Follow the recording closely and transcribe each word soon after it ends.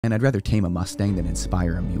And I'd rather tame a Mustang than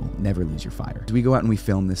inspire a mule. Never lose your fire. We go out and we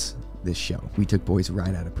film this show. We took boys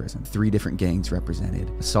right out of prison. 3 different gangs represented.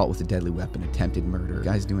 Assault with a deadly weapon, attempted murder.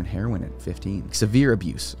 Guys doing heroin at 15. Severe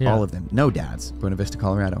abuse, all of them. No dads. Buena Vista,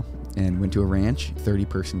 Colorado. And went to a ranch,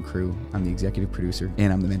 30-person crew. I'm the executive producer,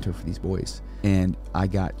 and I'm the mentor for these boys. And I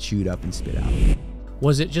got chewed up and spit out.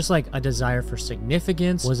 Was it just like a desire for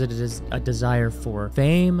significance? Was it a desire for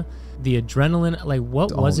fame? The adrenaline? Like,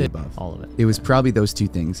 what was it? All of it. It was probably those 2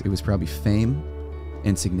 things. It was probably fame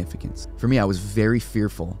and significance. For me, I was very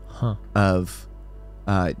fearful of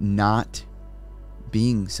not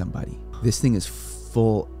being somebody. This thing is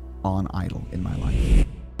full on idol in my life.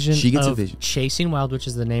 She gets a vision. Chasing Wild, which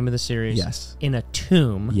is the name of the series. Yes. In a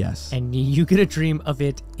tomb. Yes. And you get a dream of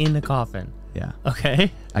it in a coffin. Yeah.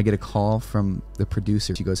 Okay. I get a call from the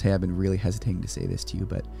producer. She goes, "Hey, I've been really hesitating to say this to you,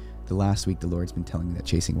 but the last week the Lord's been telling me that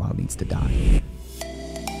Chasing Wild needs to die."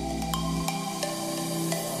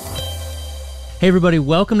 Hey everybody,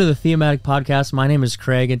 welcome to the Thematic Podcast. My name is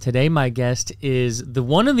Craig, and today my guest is the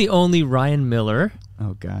one and the only Ryan Miller.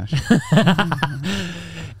 Oh gosh.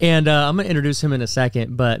 And I'm going to introduce him in a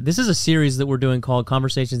second, but this is a series that we're doing called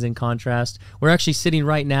Conversations in Contrast. We're actually sitting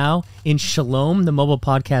right now in Shalom, the mobile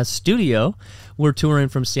podcast studio. We're touring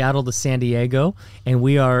from Seattle to San Diego, and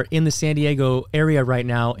we are in the San Diego area right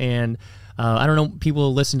now, and I don't know, people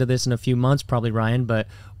will listen to this in a few months, probably, Ryan, but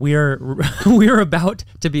we are about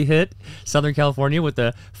to be hit Southern California with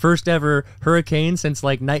the first ever hurricane since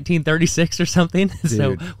like 1936 or something. Dude.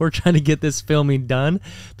 So we're trying to get this filming done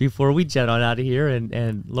before we jet on out of here,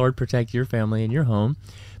 and Lord protect your family and your home.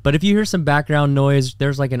 But if you hear some background noise,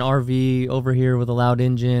 there's like an RV over here with a loud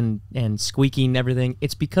engine and squeaking everything.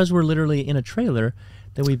 It's because we're literally in a trailer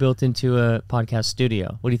that we built into a podcast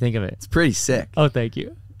studio. What do you think of it? It's pretty sick. Oh, thank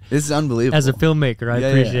you. This is unbelievable. As a filmmaker, I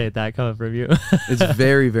appreciate that coming from you. It's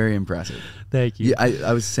very, very impressive. Thank you. Yeah,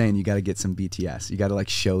 I was saying you got to get some BTS. You got to like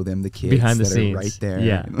show them the kids behind the that scenes. Are right there.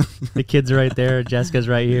 Yeah, the kids are right there. Jessica's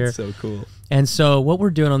right here. It's so cool. And so what we're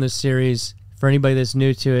doing on this series, for anybody that's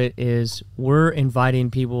new to it, is we're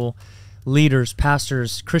inviting people, leaders,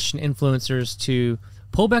 pastors, Christian influencers, to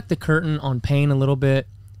pull back the curtain on pain a little bit.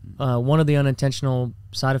 One of the unintentional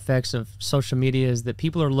side effects of social media is that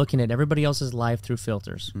people are looking at everybody else's life through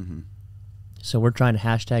filters. Mm-hmm. So we're trying to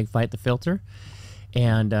hashtag fight the filter,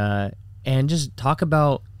 and just talk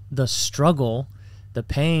about the struggle, the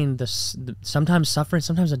pain, the sometimes suffering,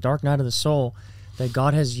 sometimes a dark night of the soul that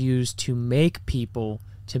God has used to make people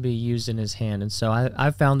to be used in His hand. And so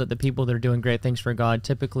I've found that the people that are doing great things for God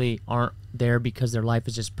typically aren't there because their life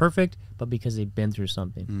is just perfect, but because they've been through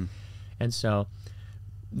something. Mm. And so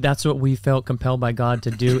that's what we felt compelled by God to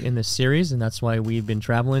do in this series, and that's why we've been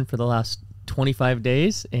traveling for the last 25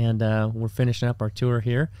 days, and we're finishing up our tour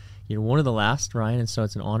here. You're one of the last, Ryan, and so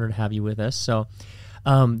it's an honor to have you with us. So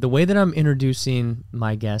the way that I'm introducing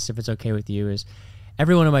my guests, if it's okay with you, is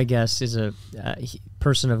every one of my guests is a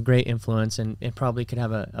person of great influence and probably could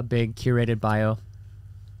have a big curated bio.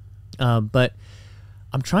 But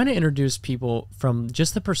I'm trying to introduce people from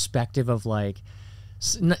just the perspective of like,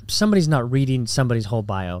 somebody's not reading somebody's whole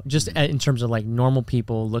bio, just in terms of like normal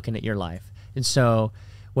people looking at your life. And so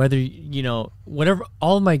whether, whatever,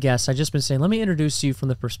 all of my guests, I've just been saying, let me introduce you from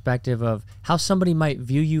the perspective of how somebody might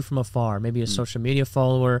view you from afar, maybe a social media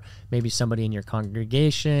follower, maybe somebody in your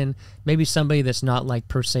congregation, maybe somebody that's not like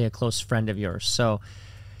per se a close friend of yours. So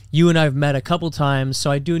you and I have met a couple times, so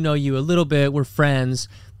I do know you a little bit, we're friends,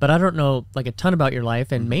 but I don't know like a ton about your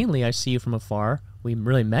life, and mainly I see you from afar. We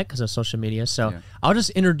really met because of social media, so I'll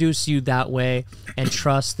just introduce you that way and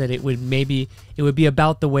trust that it would be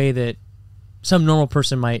about the way that some normal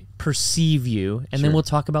person might perceive you, and then we'll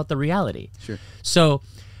talk about the reality. Sure. So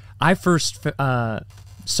I first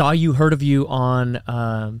saw you, heard of you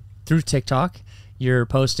on through TikTok. You're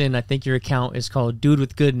posting, I think your account is called Dude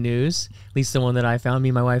with Good News, at least the one that I found, me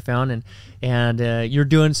and my wife found, and you're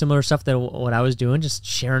doing similar stuff that what I was doing, just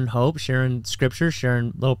sharing hope, sharing scripture,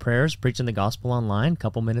 sharing little prayers, preaching the gospel online, a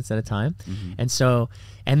couple minutes at a time. Mm-hmm.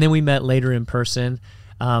 And then we met later in person,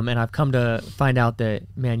 and I've come to find out that,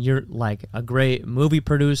 man, you're like a great movie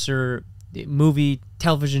producer,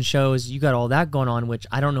 television shows, you got all that going on, which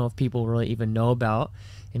I don't know if people really even know about,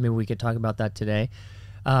 and maybe we could talk about that today.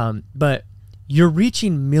 But you're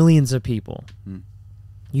reaching millions of people. Mm.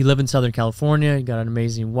 You live in Southern California. You got an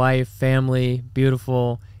amazing wife, family,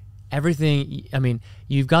 beautiful, everything. I mean,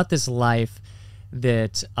 you've got this life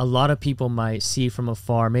that a lot of people might see from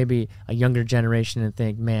afar, maybe a younger generation, and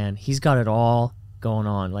think, man, he's got it all going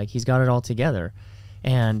on. Like, he's got it all together.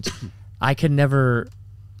 And I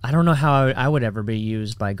don't know how I would ever be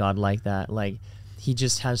used by God like that. Like, he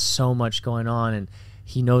just has so much going on, and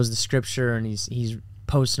he knows the scripture, and he's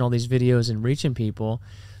posting all these videos and reaching people.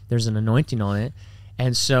 There's an anointing on it.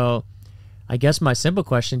 And so I guess my simple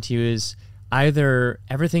question to you is, either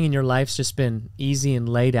everything in your life's just been easy and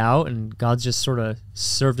laid out and God's just sort of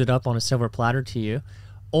served it up on a silver platter to you,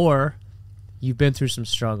 or you've been through some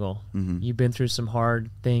struggle. You've been through some hard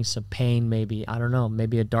things, some pain maybe, I don't know,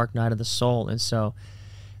 maybe a dark night of the soul. And so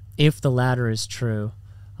if the latter is true,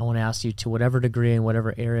 I want to ask you, to whatever degree and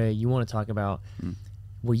whatever area you want to talk about,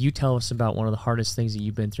 will you tell us about one of the hardest things that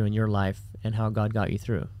you've been through in your life and how God got you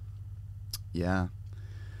through? Yeah.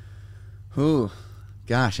 Ooh.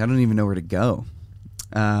 Gosh, I don't even know where to go.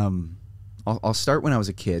 I'll start when I was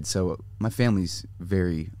a kid. So my family's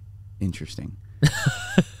very interesting.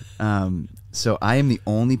 So I am the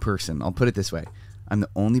only person, I'll put it this way, I'm the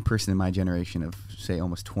only person in my generation of, say,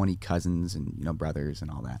 almost 20 cousins and, you know, brothers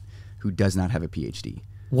and all that, who does not have a PhD.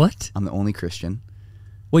 What? I'm the only Christian.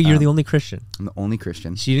 Wait, you're the only Christian? I'm the only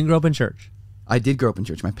Christian. So you didn't grow up in church? I did grow up in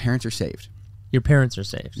church. My parents are saved. Your parents are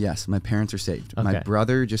saved? Yes, my parents are saved. Okay. My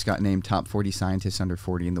brother just got named top 40 scientists under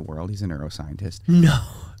 40 in the world. He's a neuroscientist. No.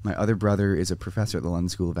 My other brother is a professor at the London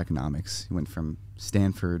School of Economics. He went from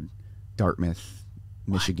Stanford, Dartmouth,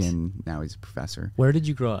 Michigan. Now he's a professor. Where did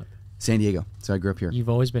you grow up? San Diego. So I grew up here. You've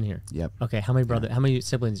always been here? Yep. Okay, how many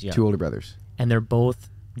siblings do you have? 2 older brothers. And they're both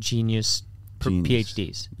genius.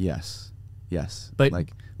 PhDs? Yes. But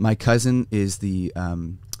like my cousin is the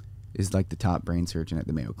like the top brain surgeon at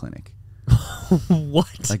the Mayo Clinic.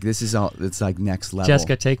 What? Like this is all, it's like next level.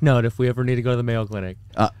 Jessica, take note if we ever need to go to the Mayo Clinic.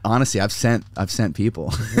 Honestly, I've sent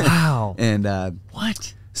people. Wow. And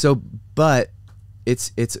what? So, but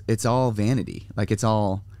it's all vanity. Like it's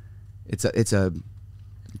a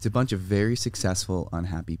bunch of very successful,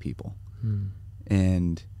 unhappy people,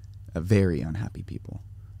 and very unhappy people.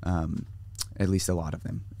 At least a lot of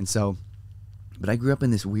them. And so, but I grew up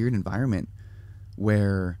in this weird environment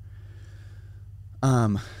where,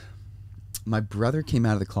 my brother came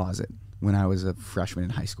out of the closet when I was a freshman in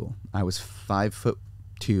high school. I was 5'2",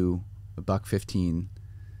 $115,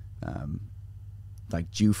 like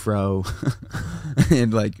Jew-fro,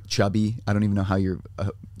 and like chubby. I don't even know how you're,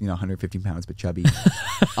 150 pounds, but chubby,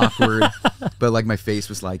 awkward. But like my face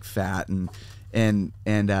was like fat, and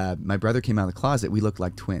my brother came out of the closet. We looked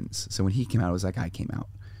like twins. So when he came out, it was like I came out,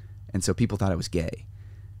 and so people thought I was gay,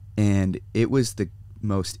 and it was the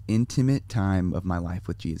most intimate time of my life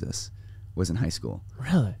with Jesus. Was in high school.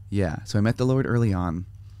 Really? Yeah. So I met the Lord early on.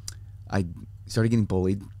 I started getting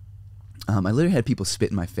bullied. I literally had people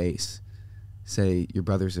spit in my face, say, your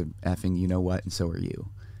brother's a effing you know what, and so are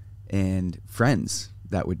you. And friends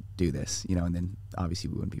that would do this, and then obviously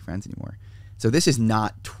we wouldn't be friends anymore. So this is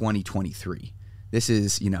not 2023. This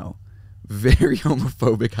is, very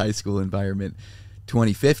homophobic high school environment,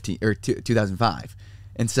 2015 or 2005.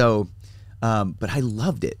 And so, but I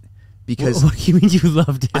loved it. Because what do you mean you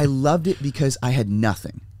loved it? I loved it because I had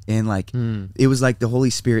nothing, and like it was like the Holy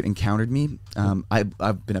Spirit encountered me.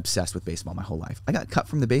 I've been obsessed with baseball my whole life. I got cut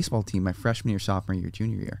from the baseball team my freshman year, sophomore year,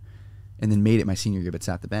 junior year, and then made it my senior year, but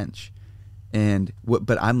sat the bench.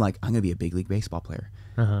 But I'm like, I'm gonna be a big league baseball player,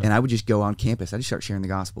 and I would just go on campus. I just start sharing the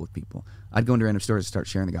gospel with people. I'd go into random stores and start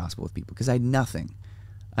sharing the gospel with people because I had nothing.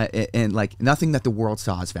 And like nothing that the world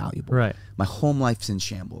saw as valuable. Right. My home life's in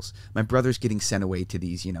shambles. My brother's getting sent away to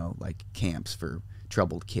these, like camps for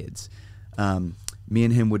troubled kids. Me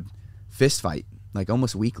and him would fist fight like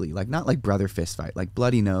almost weekly, like not like brother fist fight, like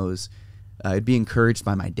bloody nose. I'd be encouraged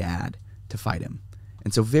by my dad to fight him.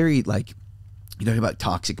 And so very like, you talk about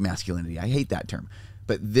toxic masculinity. I hate that term,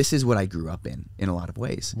 but this is what I grew up in a lot of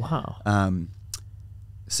ways. Wow.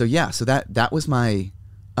 So that was my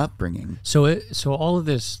upbringing. So all of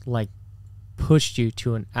this like pushed you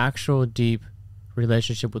to an actual deep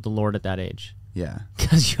relationship with the Lord at that age. Yeah.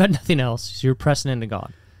 Because you had nothing else. So you're pressing into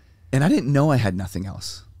God. And I didn't know I had nothing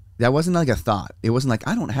else. That wasn't like a thought. It wasn't like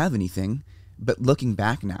I don't have anything. But looking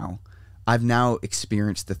back now, I've now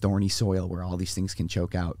experienced the thorny soil where all these things can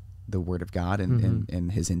choke out the word of God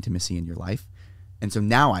and his intimacy in your life. And so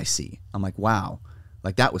now I see, I'm like, wow,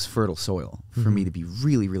 like that was fertile soil for me to be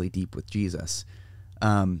really, really deep with Jesus.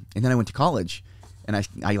 And then I went to college and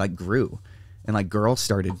I like grew, and like girls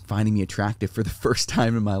started finding me attractive for the first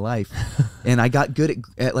time in my life. And I got good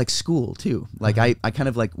at like school too. Like I kind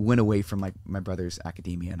of like went away from like my brother's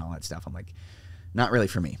academia and all that stuff. I'm like, not really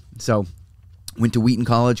for me. So went to Wheaton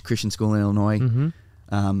College, Christian school in Illinois,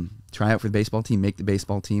 try out for the baseball team, make the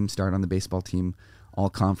baseball team, start on the baseball team all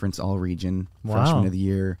conference, all region, Wow. freshman of the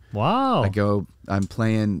year. Wow. I'm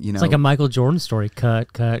playing, It's like a Michael Jordan story. Cut,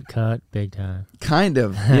 big time. kind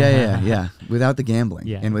of. Yeah. Without the gambling.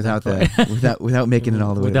 Yeah, and without making it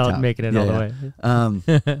all the way to the top. Without making it all the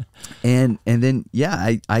way. And then,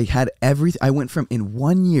 yeah, I had I went from in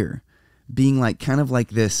 1 year being like, kind of like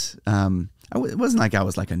this, it wasn't like I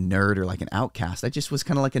was like a nerd or like an outcast. I just was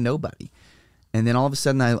kind of like a nobody. And then all of a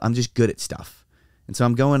sudden I'm just good at stuff. And so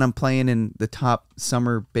I'm playing in the top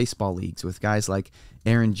summer baseball leagues with guys like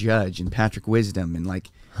Aaron Judge and Patrick Wisdom. And like,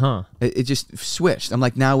 it just switched. I'm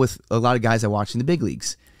like now with a lot of guys I watch in the big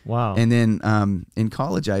leagues. Wow. And then in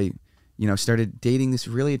college, I started dating this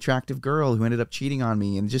really attractive girl who ended up cheating on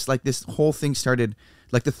me. And just like this whole thing started,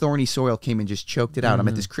 like the thorny soil came and just choked it out. I'm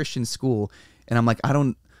at this Christian school and I'm like, I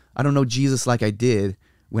don't know Jesus like I did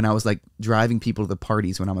when I was like driving people to the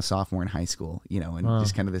parties when I'm a sophomore in high school, and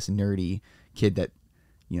just kind of this nerdy kid that,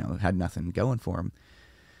 had nothing going for him.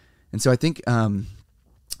 And so I think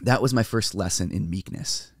that was my first lesson in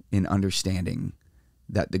meekness, in understanding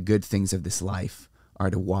that the good things of this life are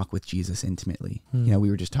to walk with Jesus intimately. We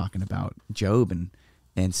were just talking about Job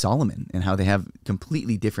and Solomon and how they have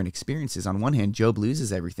completely different experiences. On one hand, Job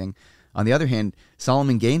loses everything. On the other hand,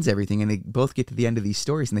 Solomon gains everything, and they both get to the end of these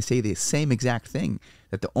stories and they say the same exact thing,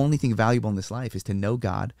 that the only thing valuable in this life is to know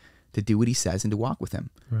God, to do what he says, and to walk with him.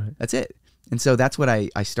 Right. That's it. And so that's what I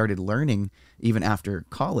started learning even after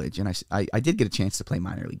college. And I did get a chance to play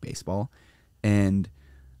minor league baseball, and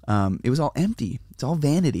it was all empty. It's all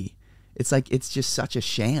vanity. It's like, it's just such a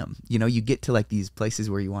sham. You get to like these places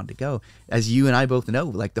where you want to go. As you and I both know,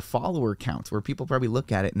 like the follower counts where people probably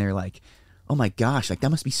look at it and they're like, oh my gosh, like that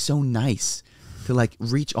must be so nice to like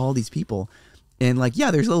reach all these people. And like,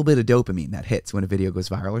 yeah, there's a little bit of dopamine that hits when a video goes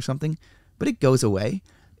viral or something, but it goes away.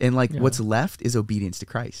 And like what's left is obedience to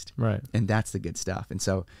Christ. Right. And that's the good stuff. And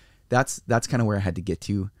so that's kind of where I had to get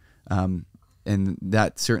to. And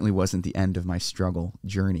that certainly wasn't the end of my struggle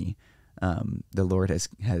journey. The Lord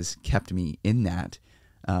has kept me in that,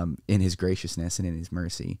 in his graciousness and in his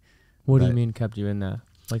mercy. What do you mean kept you in that?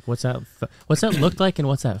 Like what's that looked like and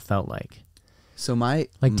what's that felt like? So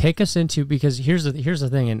take us into, because here's the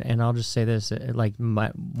thing, and I'll just say this, like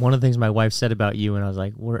one of the things my wife said about you, and I was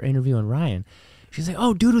like, we're interviewing Ryan. She's like,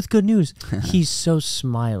 oh, dude with good news. He's so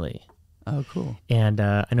smiley. Oh, cool. And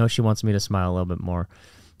I know she wants me to smile a little bit more.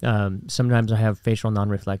 Sometimes I have facial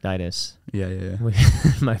non-reflectitis. Yeah.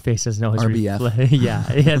 My face doesn't always RBF. reflect.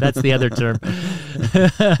 Yeah, that's the other term.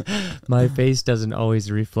 My face doesn't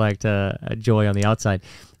always reflect joy on the outside.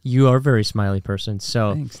 You are a very smiley person,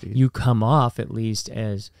 so thanks, dude. You come off at least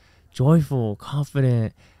as joyful,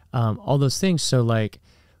 confident, all those things. So like,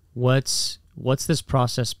 what's this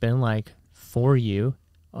process been like for you?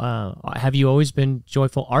 Have you always been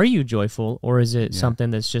joyful? Are you joyful, or is it something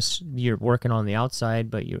that's just you're working on the outside,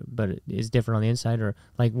 but it is different on the inside? Or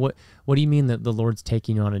like, what do you mean that the Lord's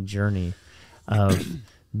taking you on a journey of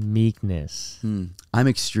meekness? I'm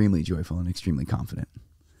extremely joyful and extremely confident,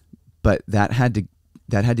 but that had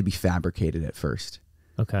to be fabricated at first.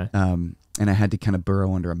 Okay. And I had to kind of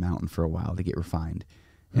burrow under a mountain for a while to get refined.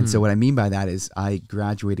 And so what I mean by that is I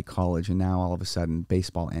graduated college, and now all of a sudden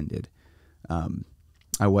baseball ended.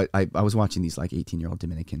 I was watching these like 18-year-old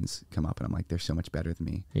Dominicans come up, and I'm like, they're so much better than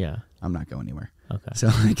me. Yeah. I'm not going anywhere. Okay. So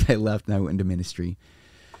like I left and I went into ministry.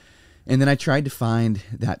 And then I tried to find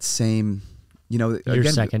that same, your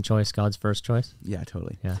again, second choice, God's first choice. Yeah,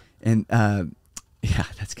 totally. Yeah. And yeah,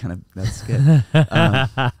 that's good.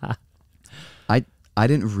 I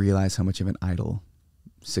didn't realize how much of an idol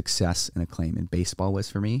success and acclaim in baseball was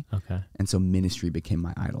for me. Okay. And so ministry became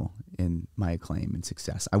my idol in my acclaim and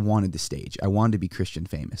success. I wanted the stage. I wanted to be Christian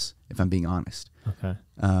famous, if I'm being honest. Okay.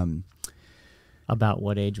 About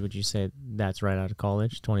what age would you say that's right out of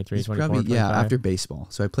college? 23, 24, probably, 25? Yeah, after baseball.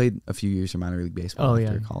 So I played a few years of minor league baseball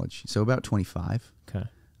after college. So about 25. Okay.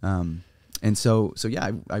 And so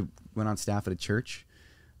yeah, I went on staff at a church,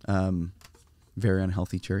 very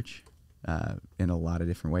unhealthy church, in a lot of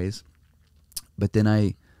different ways. But then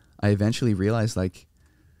I eventually realized, like,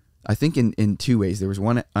 I think in two ways. There was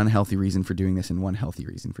one unhealthy reason for doing this and one healthy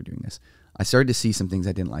reason for doing this. I started to see some things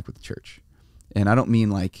I didn't like with the church. And I don't mean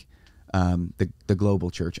like the global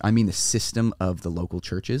church. I mean the system of the local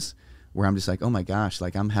churches, where I'm just like, oh my gosh,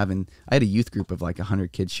 like I had a youth group of like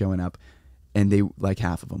 100 kids showing up, and they, like,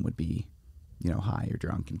 half of them would be, high or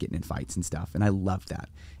drunk and getting in fights and stuff. And I loved that.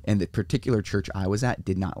 And the particular church I was at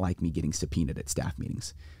did not like me getting subpoenaed at staff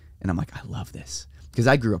meetings. And I'm like, I love this. Because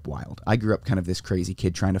I grew up wild. I grew up kind of this crazy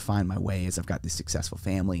kid trying to find my way as I've got this successful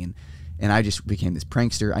family. And I just became this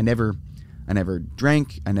prankster. I never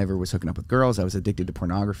drank. I never was hooking up with girls. I was addicted to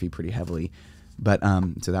pornography pretty heavily. But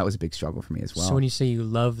so that was a big struggle for me as well. So when you say you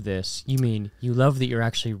love this, you mean you love that you're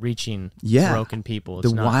actually reaching broken people.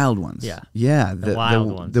 It's the wild ones. Yeah. The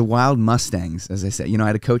wild ones. The wild Mustangs, as I said. You know, I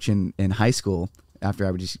had a coach in high school after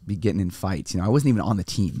I would just be getting in fights. You know, I wasn't even on the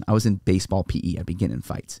team. I was in baseball PE. I'd be getting in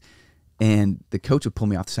fights. And the coach would pull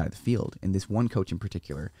me off the side of the field. And this one coach in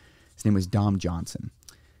particular, his name was Dom Johnson.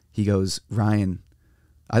 He goes, Ryan,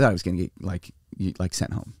 I thought I was going to get like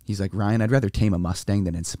sent home. He's like, Ryan, I'd rather tame a Mustang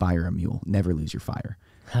than inspire a mule. Never lose your fire.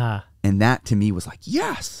 And that to me was like,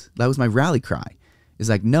 yes, that was my rally cry. It's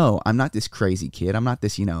like, no, I'm not this crazy kid. I'm not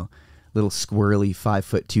this, you know, little squirrely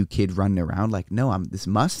 5'2" kid running around. Like, no, I'm this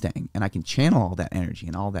Mustang, and I can channel all that energy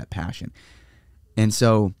and all that passion. And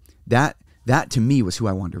so that to me was who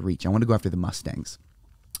I wanted to reach. I wanted to go after the Mustangs.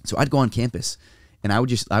 So I'd go on campus, and I would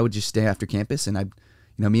just stay after campus, and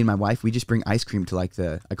you know, me and my wife, we just bring ice cream to like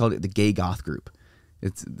I called it the gay goth group.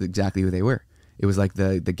 It's exactly who they were. It was like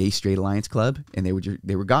the Gay Straight Alliance Club, and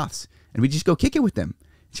they were goths, and we just go kick it with them,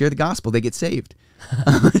 share the gospel, they get saved.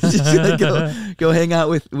 Just like go hang out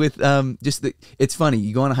with it's funny.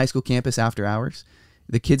 You go on a high school campus after hours,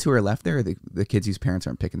 the kids who are left there are the kids whose parents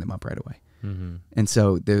aren't picking them up right away. Mm-hmm. And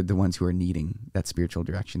so they're the ones who are needing that spiritual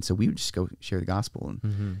direction. So we would just go share the gospel,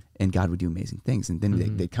 and God would do amazing things. And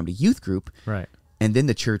then they'd come to youth group. Right. And then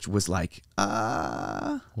the church was like,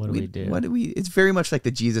 what do we do? It's very much like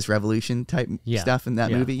the Jesus Revolution type stuff in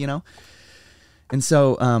that movie, you know? And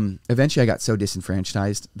so eventually I got so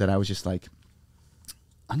disenfranchised that I was just like,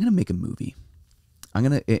 I'm going to make a movie. I'm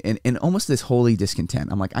going to, and almost this holy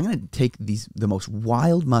discontent. I'm like, I'm going to take the most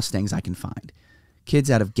wild Mustangs I can find.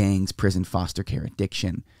 Kids out of gangs, prison, foster care,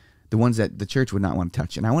 addiction, the ones that the church would not want to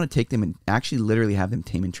touch. And I want to take them and actually literally have them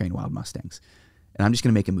tame and train wild Mustangs. And I'm just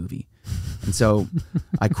going to make a movie. And so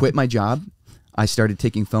I quit my job. I started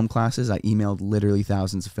taking film classes. I emailed literally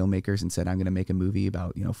thousands of filmmakers and said, I'm going to make a movie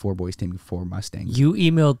about, you know, 4 boys taming 4 Mustangs. You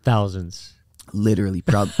emailed thousands? Literally,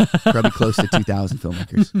 probably close to 2,000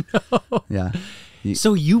 filmmakers. No. Yeah.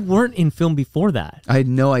 So you weren't in film before that? I had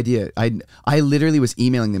no idea. I literally was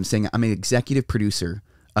emailing them saying, I'm an executive producer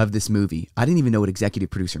of this movie. I didn't even know what executive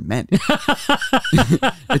producer meant.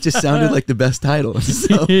 It just sounded like the best title.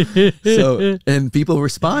 So and people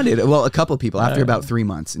responded. Well, a couple people after about 3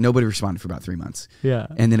 months. Nobody responded for about 3 months. Yeah.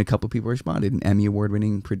 And then a couple people responded. An Emmy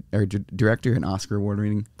award-winning director, an Oscar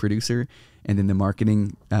award-winning producer, and then the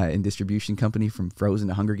marketing and distribution company from Frozen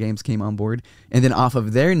to Hunger Games came on board. And then off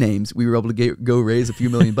of their names, we were able to go raise a few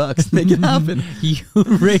 $1 million and make it happen. You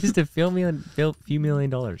raised a few $1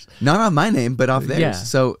 million. Not on my name, but off theirs. Yeah.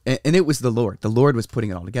 So, and it was the Lord. The Lord was putting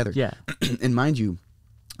it all together. Yeah. And mind you,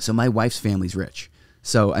 so my wife's family's rich.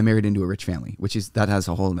 So I married into a rich family, that has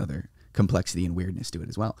a whole other complexity and weirdness to it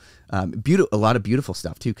as well. A lot of beautiful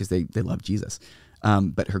stuff too, because they love Jesus.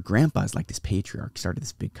 But her grandpa's like this patriarch, started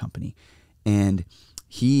this big company. And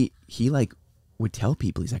he like would tell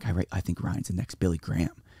people, he's like, I think Ryan's the next Billy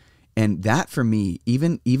Graham. And that for me,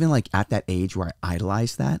 even like at that age where I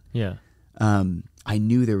idolized that, I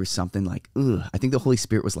knew there was something like, I think the Holy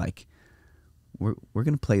Spirit was like, we're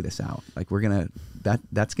going to play this out. Like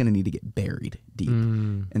that's going to need to get buried deep.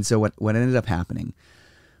 And so what ended up happening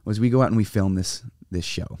was we go out and we film this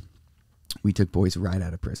show. We took boys right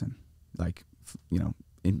out of prison, like, you know,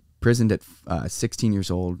 imprisoned at 16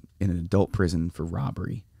 years old in an adult prison for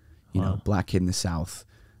robbery, you know, black kid in the South,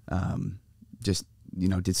 just, you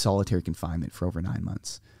know, did solitary confinement for over 9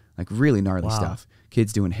 months, like really gnarly stuff.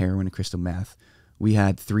 Kids doing heroin and crystal meth. We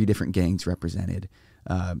had 3 different gangs represented,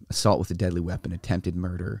 assault with a deadly weapon, attempted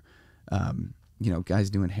murder, you know,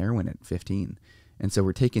 guys doing heroin at 15. And so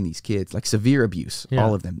we're taking these kids, like severe abuse,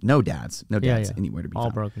 all of them, no dads anywhere to be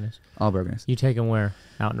found. All brokenness. You take them where?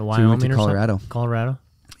 Out in Wyoming, so we went to Colorado. Colorado?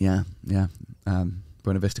 Yeah.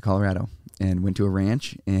 Buena Vista, Colorado, and went to a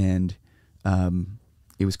ranch, and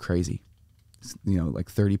it was crazy. You know,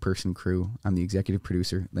 like 30-person crew. I'm the executive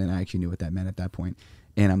producer. Then I actually knew what that meant at that point,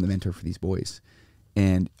 and I'm the mentor for these boys.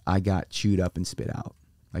 And I got chewed up and spit out.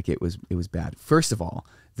 Like it was bad. First of all,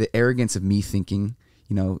 the arrogance of me thinking,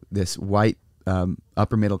 you know, this white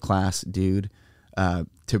upper middle class dude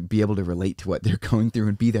to be able to relate to what they're going through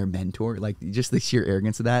and be their mentor, like just the sheer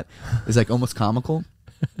arrogance of that is like almost comical.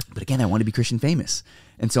 But again, I want to be Christian famous,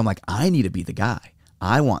 and so I'm like, I need to be the guy.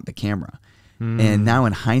 I want the camera. And now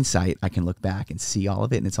in hindsight, I can look back and see all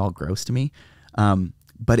of it, and it's all gross to me.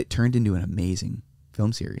 But it turned into an amazing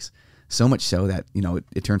film series. So much so that, you know,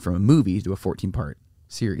 it turned from a movie to a 14-part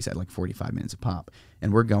series at like 45 minutes a pop.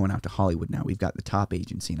 And we're going out to Hollywood now. We've got the top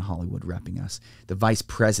agency in Hollywood repping us, the vice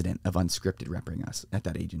president of Unscripted repping us at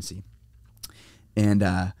that agency. And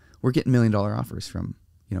we're getting $1 million offers from,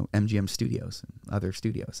 you know, MGM Studios and other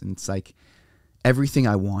studios. And it's like, everything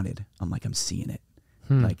I wanted, I'm like, I'm seeing it.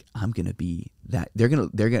 Like, I'm going to be that. They're going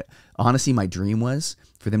to, honestly, my dream was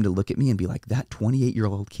for them to look at me and be like, that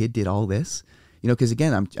 28-year-old kid did all this. You know, because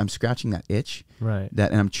again, I'm scratching that itch. Right.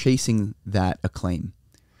 And I'm chasing that acclaim.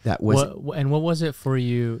 That was. And what was it for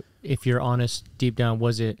you, if you're honest deep down,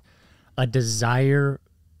 was it a desire?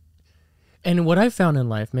 And what I found in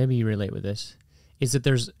life, maybe you relate with this, is that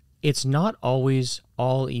it's not always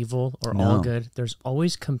all evil or all good. There's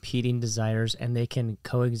always competing desires, and they can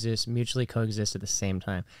mutually coexist at the same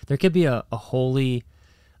time. There could be a holy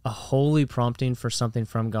prompting for something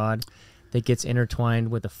from God that gets intertwined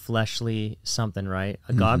with a fleshly something, right?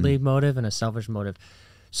 A godly motive and a selfish motive.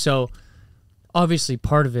 So obviously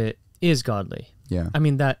part of it is godly. Yeah. I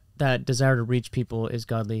mean, that desire to reach people is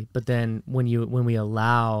godly, but then when we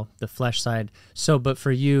allow the flesh side, but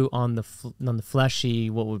for you on the fleshy,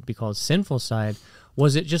 what would be called sinful side,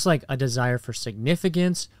 was it just like a desire for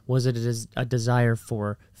significance? Was it a desire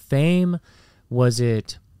for fame? Was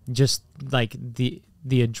it just like the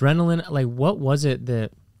adrenaline? Like, what was it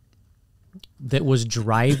that was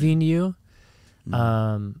driving you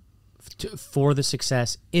for the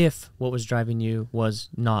success, if what was driving you was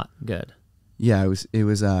not good? Yeah, it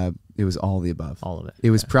was all the above. All of it.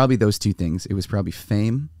 It was probably those two things. It was probably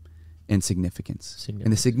fame and significance.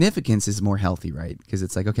 And the significance is more healthy, right? Because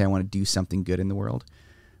it's like, okay, I want to do something good in the world.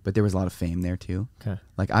 But there was a lot of fame there too. Okay.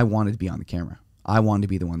 Like, I wanted to be on the camera. I wanted to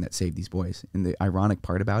be the one that saved these boys. And the ironic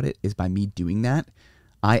part about it is, by me doing that,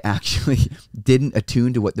 I actually didn't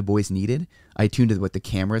attune to what the boys needed. I attuned to what the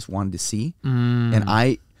cameras wanted to see. And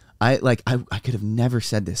I could have never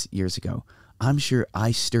said this years ago. I'm sure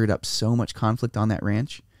I stirred up so much conflict on that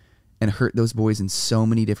ranch and hurt those boys in so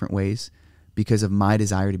many different ways because of my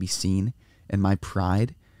desire to be seen and my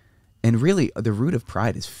pride. And really, the root of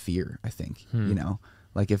pride is fear, I think. You know,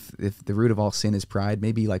 like if the root of all sin is pride,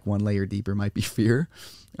 maybe like one layer deeper might be fear.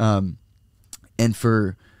 And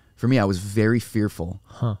for me, I was very fearful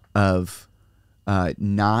of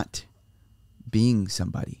not being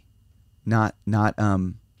somebody, not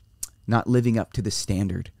living up to the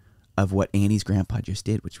standard of what Annie's grandpa just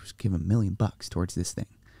did, which was give $1 million towards this thing,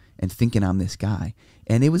 and thinking I'm this guy.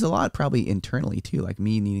 And it was a lot probably internally too, like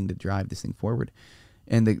me needing to drive this thing forward.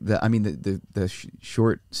 And the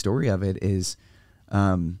short story of it is,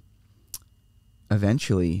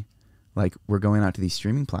 eventually, like, we're going out to these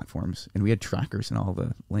streaming platforms, and we had trackers and all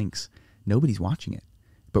the links. Nobody's watching it,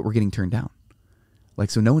 but we're getting turned down. Like,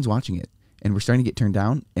 so no one's watching it, and we're starting to get turned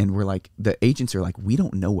down, and we're like, the agents are like, we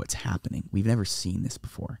don't know what's happening. We've never seen this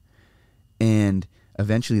before. And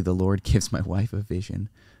eventually the Lord gives my wife a vision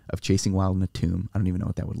of chasing wild in a tomb. I don't even know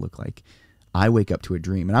what that would look like. I wake up to a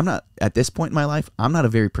dream, and I'm not, at this point in my life, I'm not a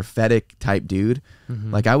very prophetic type dude.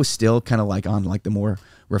 Like, I was still kind of like on like the more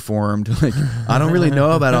reformed, like, I don't really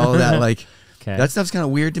know about all of that. Like, that stuff's kind of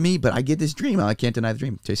weird to me, but I get this dream. I can't deny the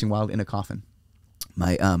dream. Chasing wild in a coffin.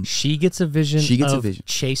 She gets a vision. She gets a vision.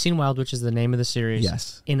 Chasing Wild, which is the name of the series.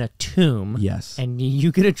 Yes. In a tomb. Yes. And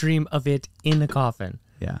you get a dream of it in a coffin.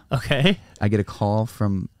 Yeah. Okay. I get a call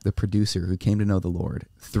from the producer who came to know the Lord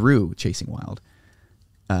through Chasing Wild.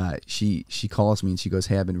 She calls me and she goes,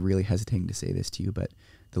 "Hey, I've been really hesitating to say this to you, but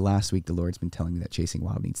the last week the Lord's been telling me that Chasing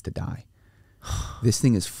Wild needs to die." This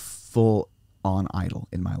thing is full on idol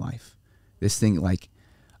in my life. This thing, like,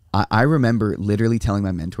 I remember literally telling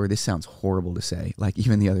my mentor, this sounds horrible to say. Like,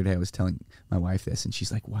 even the other day I was telling my wife this, and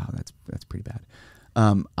she's like, "Wow, that's pretty bad."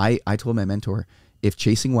 I told my mentor, if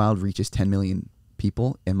Chasing Wild reaches 10 million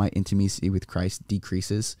people and my intimacy with Christ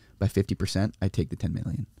decreases by 50%, I take the 10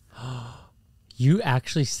 million. You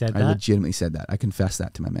actually said that? I legitimately said that. I confessed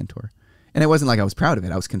that to my mentor. And it wasn't like I was proud of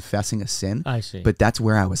it. I was confessing a sin. I see. But that's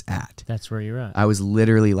where I was at. That's where you're at. I was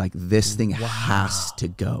literally like, this thing has to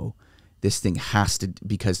go. This thing has to,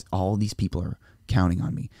 because all these people are counting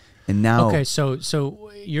on me. And now, okay,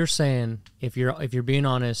 so you're saying, if you're being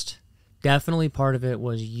honest, definitely part of it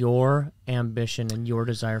was your ambition and your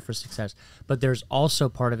desire for success, but there's also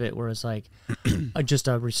part of it where it's like just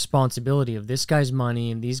a responsibility of this guy's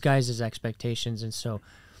money and these guys' expectations, and so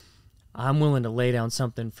I'm willing to lay down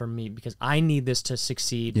something for me because I need this to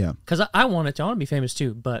succeed. Yeah, because I want to be famous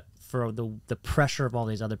too, but for the pressure of all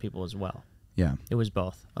these other people as well. Yeah, it was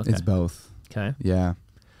both. Okay. It's both. Okay. Yeah,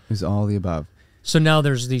 it was all the above. So now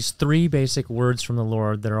there's these three basic words from the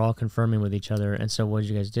Lord that are all confirming with each other. And so what did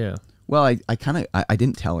you guys do? Well, I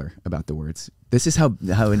didn't tell her about the words. This is how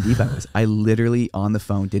in deep I was. I literally on the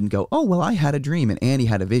phone didn't go, "Oh, well, I had a dream and Annie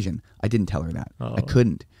had a vision." I didn't tell her that. I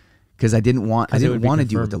couldn't, because I didn't want to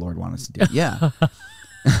do what the Lord wanted us to do. Yeah.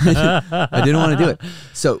 I didn't want to do it.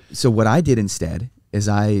 So what I did instead is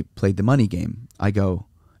I played the money game. I go,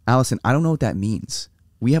 "Allison, I don't know what that means.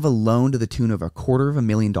 We have a loan to the tune of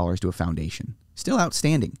 $250,000 to a foundation. Still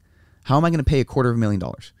outstanding. How am I going to pay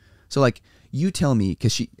 $250,000? So like, you tell me,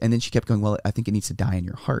 and then she kept going, well, I think it needs to die in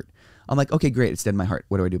your heart. I'm like, okay, great. It's dead in my heart.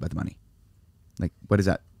 What do I do about the money? Like, what does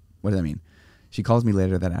that mean? She calls me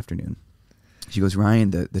later that afternoon. She goes,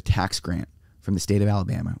 Ryan, the tax grant from the state of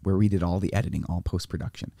Alabama, where we did all the editing, all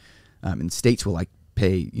post-production. And states will like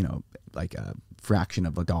pay, like a fraction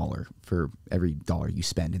of $1 for every dollar you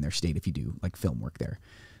spend in their state if you do like film work there.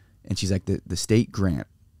 And she's like, the state grant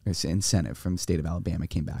incentive from the state of Alabama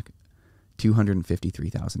came back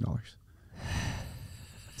 $253,000.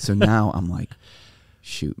 So now I'm like,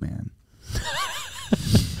 shoot, man.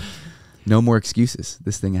 No more excuses.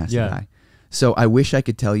 This thing has to die. So I wish I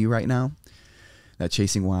could tell you right now that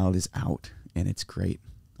Chasing Wild is out and it's great.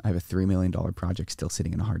 I have a $3 million project still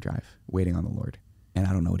sitting in a hard drive waiting on the Lord, and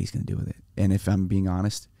I don't know what he's going to do with it. And if I'm being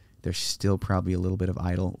honest, there's still probably a little bit of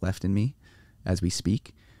idol left in me as we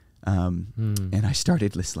speak. And I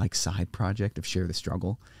started this like side project of Share the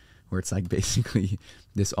Struggle, where it's like basically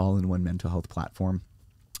this all-in-one mental health platform,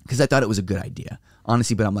 because I thought it was a good idea,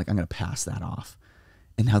 honestly, but I'm like, I'm going to pass that off.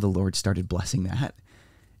 And how the Lord started blessing that.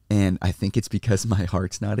 And I think it's because my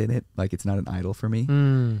heart's not in it. Like, it's not an idol for me.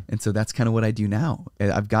 And so that's kind of what I do now.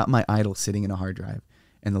 I've got my idol sitting in a hard drive,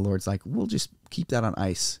 and the Lord's like, we'll just keep that on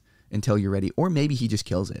ice until you're ready. Or maybe he just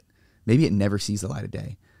kills it. Maybe it never sees the light of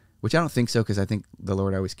day, which I don't think so, because I think the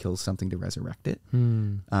Lord always kills something to resurrect it.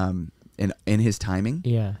 In his timing.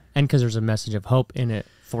 Yeah. And because there's a message of hope in it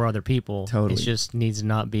for other people. Totally. It just needs to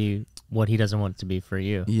not be what he doesn't want it to be for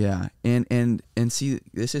you. Yeah. And see,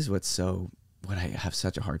 this is what I have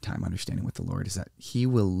such a hard time understanding with the Lord, is that he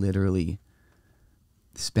will literally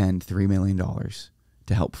spend $3 million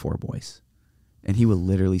to help 4 boys. And he will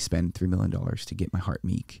literally spend $3 million to get my heart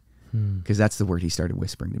meek. Because that's the word he started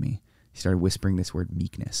whispering to me. He started whispering this word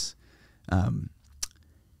meekness. And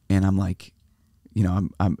I'm like,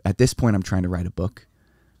 I'm at this point, I'm trying to write a book,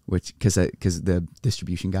 because the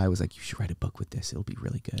distribution guy was like, you should write a book with this. It'll be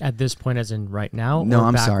really good. At this point, as in right now? No, or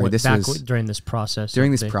I'm back sorry. This was during this process.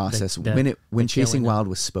 When Chasing Wild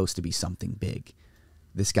was supposed to be something big,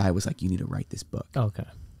 this guy was like, you need to write this book. Okay.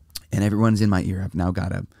 And everyone's in my ear.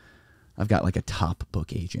 I've got like a top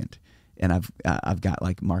book agent, and I've got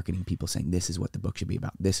like marketing people saying, this is what the book should be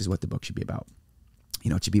about. This is what the book should be about.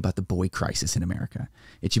 It should be about the boy crisis in America.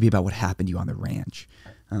 It should be about what happened to you on the ranch.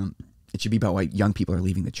 It should be about why young people are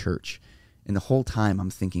leaving the church. And the whole time I'm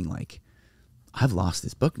thinking like, I've lost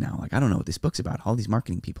this book now. Like, I don't know what this book's about. All these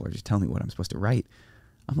marketing people are just telling me what I'm supposed to write.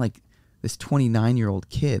 I'm like this 29-year-old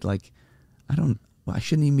kid. Like, I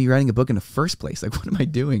shouldn't even be writing a book in the first place. Like, what am I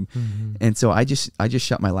doing? And so I just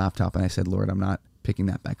shut my laptop and I said, Lord, I'm not picking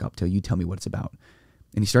that back up till you tell me what it's about.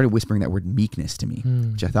 And he started whispering that word meekness to me,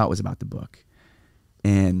 which I thought was about the book.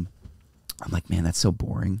 And I'm like, man, that's so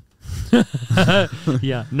boring.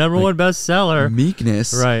 Yeah, number one bestseller.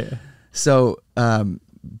 Meekness. Right. So,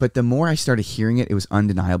 but the more I started hearing it, it was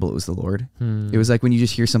undeniable it was the Lord. It was like when you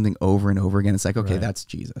just hear something over and over again, it's like, okay, that's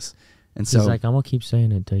Jesus. And so he's like, I'm going to keep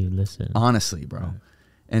saying it until you listen. Honestly, bro. Right.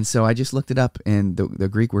 And so I just looked it up, and the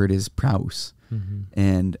Greek word is praus.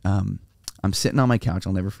 And I'm sitting on my couch.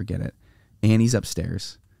 I'll never forget it. Annie's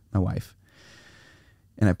upstairs, my wife.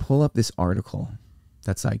 And I pull up this article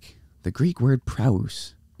that's like the Greek word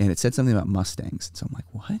praus. And it said something about Mustangs. So I'm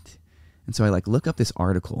like, what? And so I like look up this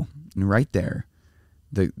article, and right there,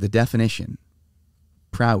 the definition,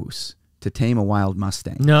 praus, to tame a wild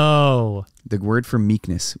Mustang. No. The word for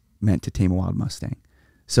meekness meant to tame a wild Mustang.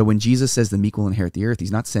 So when Jesus says the meek will inherit the earth,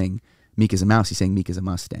 he's not saying meek as a mouse, he's saying meek as a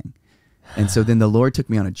Mustang. And so then the Lord took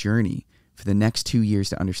me on a journey for the next 2 years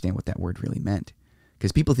to understand what that word really meant.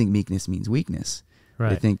 Because people think meekness means weakness. Right.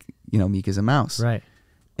 They think, meek as a mouse. Right.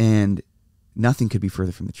 And nothing could be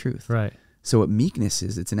further from the truth. Right. So what meekness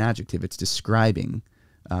is, it's an adjective. It's describing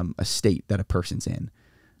a state that a person's in.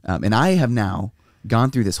 And I have now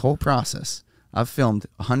gone through this whole process. I've filmed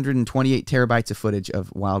 128 terabytes of footage of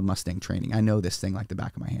wild Mustang training. I know this thing like the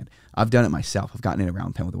back of my hand. I've done it myself. I've gotten in a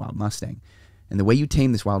round pen with a wild Mustang. And the way you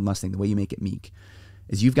tame this wild Mustang, the way you make it meek,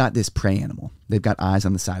 is you've got this prey animal. They've got eyes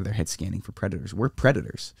on the side of their head scanning for predators. We're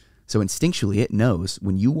predators. So instinctually, it knows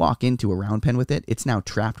when you walk into a round pen with it, it's now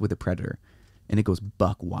trapped with a predator. And it goes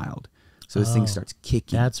buck wild. So this thing starts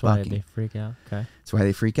kicking. That's bucking. why they freak out. Okay. That's why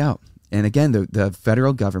they freak out. And again, the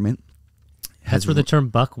federal government has... That's where the term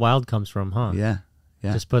buck wild comes from, huh? Yeah.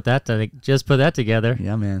 Yeah. Just put that together.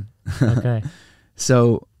 Yeah, man. Okay.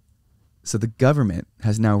 So the government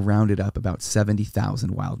has now rounded up about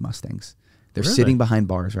 70,000 wild Mustangs. They're sitting behind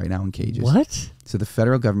bars right now in cages. What? So the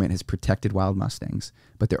federal government has protected wild Mustangs,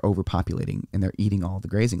 but they're overpopulating and they're eating all the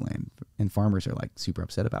grazing land. And farmers are like super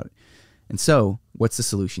upset about it. And so what's the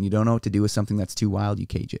solution? You don't know what to do with something that's too wild, you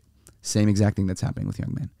cage it. Same exact thing that's happening with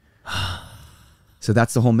young men. So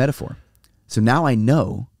that's the whole metaphor. So now I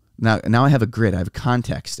know, now I have a grid, I have a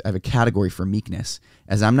context, I have a category for meekness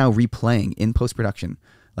as I'm now replaying in post-production,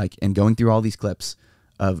 like, and going through all these clips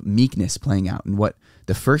of meekness playing out. And what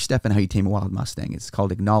the first step in how you tame a wild Mustang is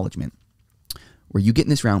called acknowledgement, where you get in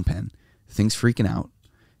this round pen, things freaking out,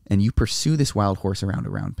 and you pursue this wild horse around a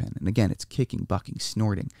round pen. And again, it's kicking, bucking,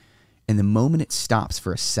 snorting. And the moment it stops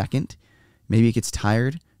for a second, maybe it gets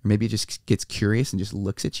tired, or maybe it just gets curious and just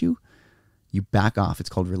looks at you, you back off. It's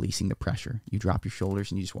called releasing the pressure. You drop your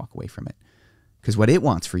shoulders and you just walk away from it. Because what it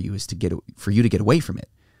wants for you is for you to get away from it.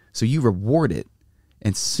 So you reward it,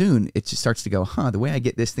 and soon it just starts to go, the way I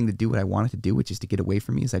get this thing to do what I want it to do, which is to get away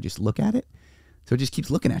from me, is I just look at it. So it just keeps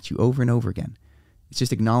looking at you over and over again. It's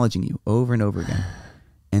just acknowledging you over and over again.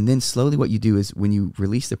 And then slowly what you do is when you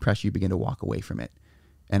release the pressure, you begin to walk away from it.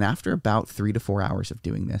 And after about 3 to 4 hours of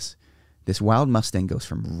doing this, this wild Mustang goes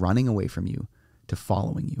from running away from you to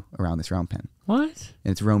following you around this round pen. What?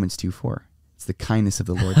 And it's Romans 2:4. It's the kindness of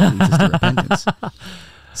the Lord that leads us to repentance.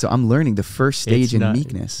 So I'm learning the first stage in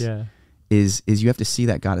meekness is you have to see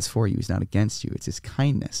that God is for you. He's not against you. It's his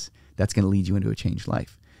kindness that's going to lead you into a changed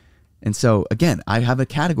life. And so again, I have a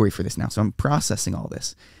category for this now. So I'm processing all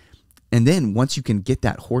this. And then once you can get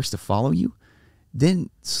that horse to follow you, then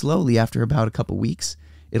slowly after about a couple weeks,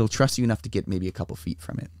 it'll trust you enough to get maybe a couple feet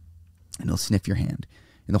from it. And it'll sniff your hand.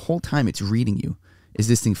 And the whole time it's reading you. Is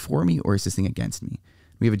this thing for me or is this thing against me?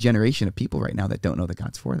 We have a generation of people right now that don't know that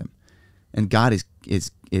God's for them. And God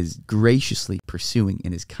is graciously pursuing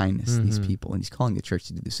in his kindness these people. And he's calling the church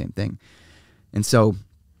to do the same thing. And so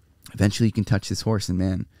eventually you can touch this horse and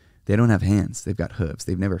man, they don't have hands. They've got hooves.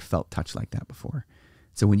 They've never felt touch like that before.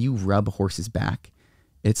 So when you rub a horse's back,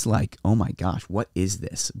 it's like, oh my gosh, what is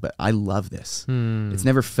this? But I love this. It's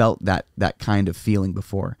never felt that kind of feeling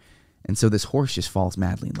before. And so this horse just falls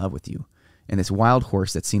madly in love with you. And this wild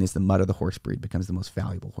horse that's seen as the mud of the horse breed becomes the most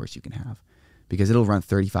valuable horse you can have, because it'll run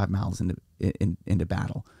 35 miles into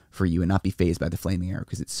battle for you and not be fazed by the flaming arrow,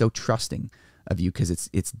 because it's so trusting of you, because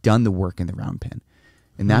it's done the work in the round pen.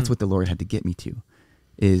 And that's what the Lord had to get me to,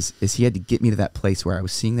 is he had to get me to that place where I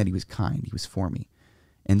was seeing that he was kind, he was for me.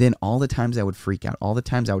 And then all the times I would freak out, all the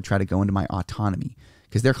times I would try to go into my autonomy,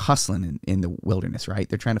 because they're hustling in the wilderness, right?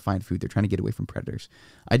 They're trying to find food. They're trying to get away from predators.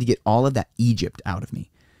 I had to get all of that Egypt out of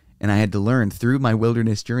me. And I had to learn through my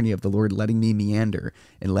wilderness journey of the Lord letting me meander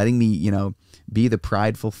and letting me, be the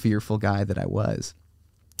prideful, fearful guy that I was.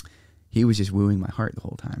 He was just wooing my heart the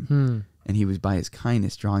whole time. And he was, by his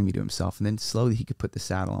kindness, drawing me to himself. And then slowly he could put the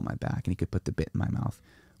saddle on my back and he could put the bit in my mouth.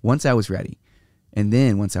 Once I was ready. And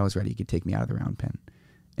then once I was ready, he could take me out of the round pen.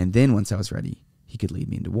 And then once I was ready, he could lead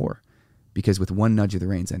me into war. Because with one nudge of the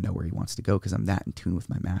reins, I know where he wants to go, because I'm that in tune with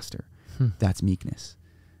my master. That's meekness.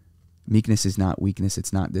 Meekness is not weakness.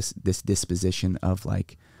 It's not this disposition of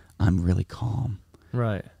like, I'm really calm.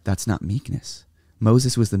 Right. That's not meekness.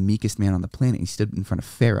 Moses was the meekest man on the planet. He stood in front of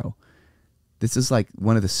Pharaoh. This is like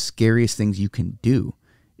one of the scariest things you can do,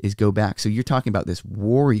 is go back. So you're talking about this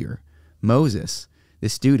warrior, Moses,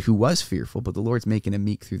 this dude who was fearful, but the Lord's making him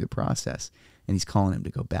meek through the process. And he's calling him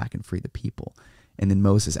to go back and free the people. And then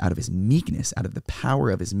Moses, out of his meekness, out of the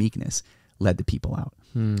power of his meekness, led the people out.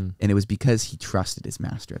 And it was because he trusted his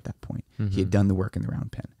master at that point. He had done the work in the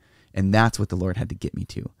round pen. And that's what the Lord had to get me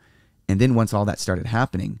to. And then once all that started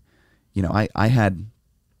happening, Did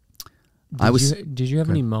you have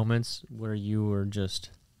any moments where you were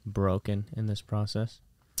just broken in this process?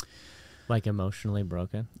 Like emotionally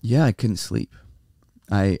broken? Yeah, I couldn't sleep.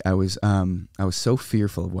 I was so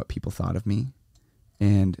fearful of what people thought of me.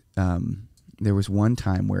 And there was one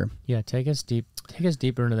time where... Yeah, take us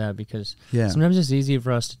deeper into that, because sometimes it's easy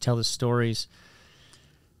for us to tell the stories,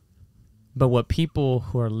 but what people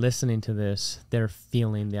who are listening to this, they're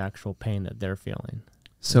feeling the actual pain that they're feeling.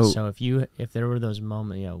 So if there were those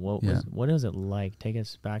moments, what is it like? Take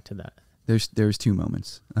us back to that. There's two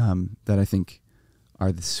moments that I think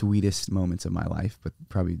are the sweetest moments of my life, but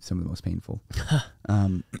probably some of the most painful.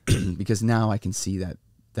 Because now I can see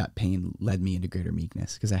that pain led me into greater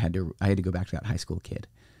meekness, because I had to go back to that high school kid,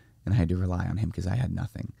 and I had to rely on him because I had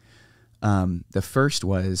nothing. The first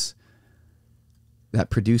was that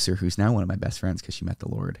producer, who's now one of my best friends because she met the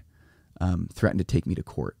Lord, threatened to take me to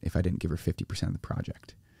court if I didn't give her 50% of the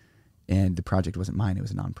project. And the project wasn't mine, it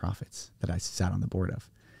was a nonprofit's that I sat on the board of.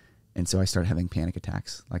 And so I started having panic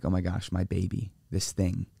attacks, like, oh my gosh, my baby, this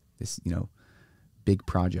thing, this, big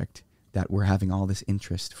project that we're having all this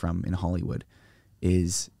interest from in Hollywood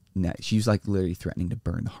she's like literally threatening to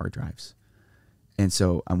burn the hard drives. And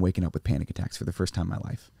so I'm waking up with panic attacks for the first time in my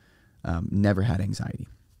life. Never had anxiety.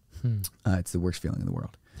 It's the worst feeling in the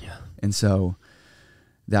world. Yeah. And so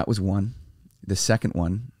that was one. The second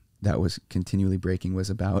one that was continually breaking was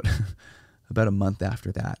about about a month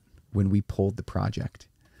after that, when we pulled the project.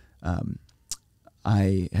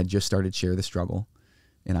 I had just started Share the Struggle,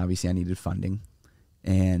 and obviously I needed funding.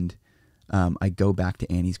 And I go back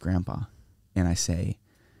to Annie's grandpa and I say,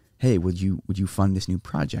 hey, would you fund this new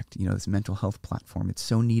project? You know, this mental health platform. It's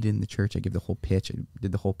so needed in the church. I give the whole pitch. I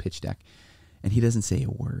did the whole pitch deck. And he doesn't say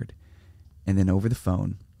a word. And then over the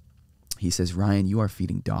phone, he says, Ryan, you are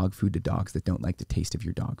feeding dog food to dogs that don't like the taste of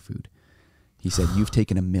your dog food. He said, you've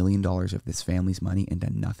taken $1 million of this family's money and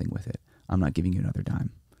done nothing with it. I'm not giving you another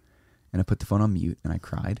dime. And I put the phone on mute and I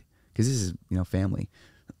cried, because this is, you know, family.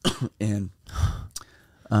 And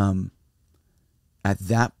at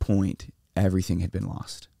that point, everything had been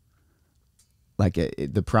lost. Like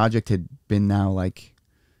the project had been now, like,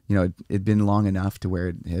 you know, it'd been long enough to where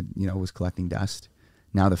it had, you know, was collecting dust.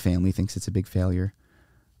 Now the family thinks it's a big failure.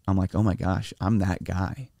 I'm like, oh my gosh, I'm that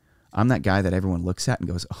guy. I'm that guy that everyone looks at and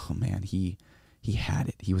goes, oh man, he had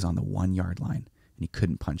it. He was on the 1 yard line and he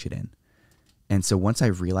couldn't punch it in. And so once I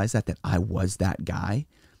realized that I was that guy,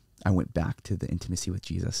 I went back to the intimacy with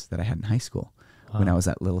Jesus that I had in high school. Wow. When I was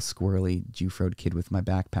that little squirrely Jufrode kid with my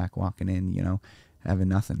backpack walking in, you know, having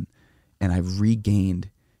nothing. And I regained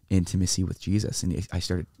intimacy with Jesus, and I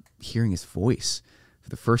started hearing his voice for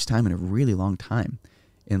the first time in a really long time.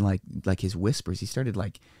 And like his whispers, he started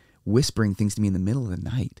like whispering things to me in the middle of the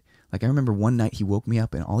night. Like I remember one night he woke me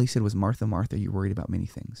up and all he said was, Martha, Martha, you're worried about many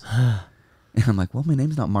things. And I'm like, well, my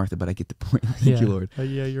name's not Martha, but I get the point. Thank you, Lord.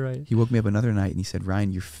 Yeah, you're right. He woke me up another night and he said,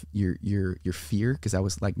 Ryan, your fear, because I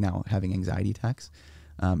was like now having anxiety attacks.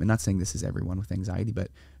 And not saying this is everyone with anxiety,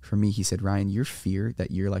 but for me, he said, Ryan, your fear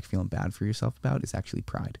that you're like feeling bad for yourself about is actually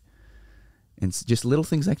pride. And just little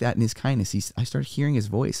things like that in his kindness. I started hearing his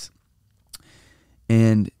voice.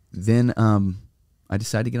 And then I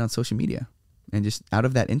decided to get on social media, and just out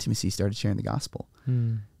of that intimacy started sharing the gospel.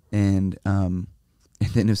 And then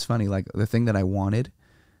it was funny, like the thing that I wanted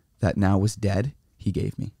that now was dead, he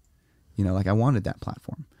gave me. You know, like I wanted that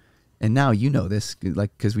platform. And now, you know this,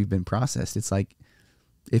 like, because we've been processed. It's like,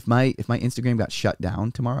 if my Instagram got shut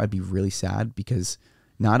down tomorrow, I'd be really sad, because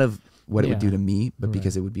not of what it would do to me, but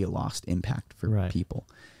because it would be a lost impact for people.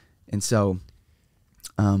 And so,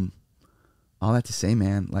 all that to say,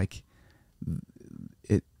 man, like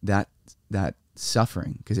that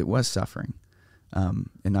suffering, because it was suffering, and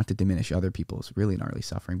not to diminish other people's really gnarly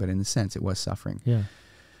suffering, but in a sense, it was suffering. Yeah,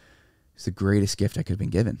 it's the greatest gift I could have been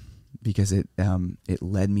given, because it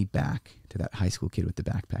led me back to that high school kid with the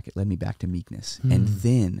backpack. It led me back to meekness. And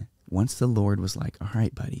then once the Lord was like, all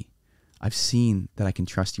right, buddy, I've seen that I can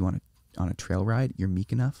trust you on a trail ride. You're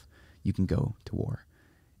meek enough. You can go to war.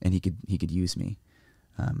 And he could use me.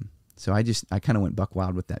 So I kind of went buck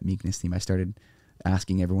wild with that meekness theme. I started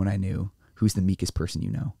asking everyone I knew, who's the meekest person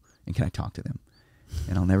you know? And can I talk to them?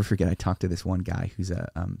 And I'll never forget, I talked to this one guy who's a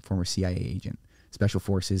former CIA agent, special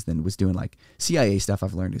forces, then was doing like CIA stuff.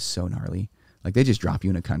 I've learned is so gnarly. Like they just drop you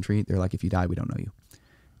in a country. They're like, if you die, we don't know you.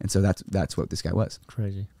 And so that's what this guy was.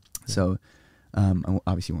 Crazy. Yeah. So I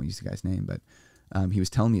obviously won't use the guy's name, but he was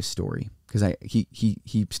telling me a story, because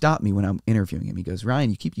he stopped me when I'm interviewing him. He goes,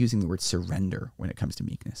 Ryan, you keep using the word surrender when it comes to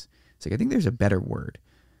meekness. It's like, I think there's a better word.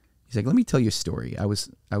 He's like, let me tell you a story. I was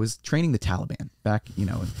training the Taliban back, you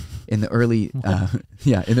know, in the early in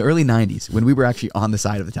the early 90s, when we were actually on the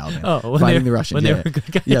side of the Taliban, fighting the Russians. When they were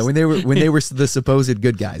good guys. Yeah, when they were the supposed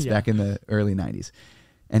good guys back in the early 90s.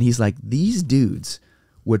 And he's like, these dudes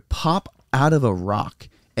would pop out of a rock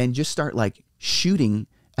and just start like shooting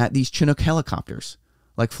at these Chinook helicopters,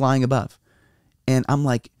 like flying above. And I'm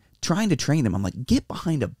like trying to train them. I'm like, get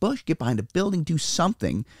behind a bush, get behind a building, do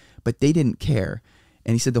something. But they didn't care.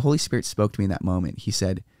 And he said, the Holy Spirit spoke to me in that moment. He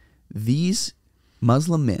said, these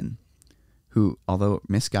Muslim men who, although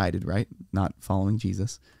misguided, right, not following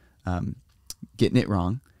Jesus, getting it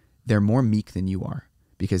wrong, they're more meek than you are,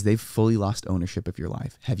 because they've fully lost ownership of your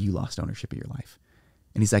life. Have you lost ownership of your life?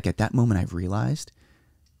 And he's like, at that moment, I've realized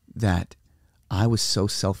that I was so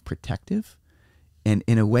self-protective. And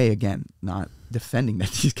in a way, again, not defending that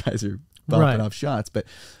these guys are bumping off shots, but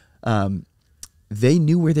they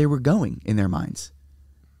knew where they were going in their minds.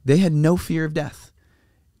 They had no fear of death.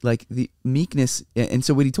 Like the meekness. And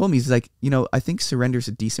so what he told me is like, you know, I think surrender is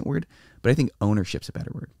a decent word, but I think ownership's a better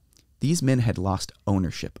word. These men had lost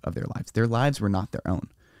ownership of their lives. Their lives were not their own.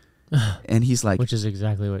 And he's like, which is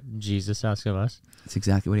exactly what Jesus asks of us. It's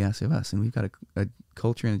exactly what he asks of us. And we've got a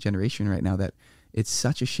culture and a generation right now that it's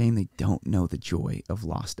such a shame they don't know the joy of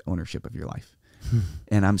lost ownership of your life.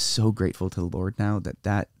 And I'm so grateful to the Lord now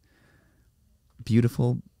that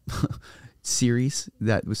beautiful series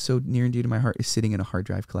that was so near and dear to my heart is sitting in a hard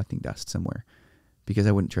drive collecting dust somewhere, because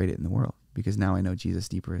I wouldn't trade it in the world, because now I know Jesus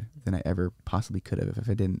deeper than I ever possibly could have if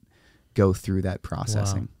I didn't go through that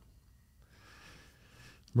processing. Wow.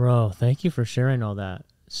 Bro, thank you for sharing all that.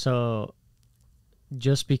 So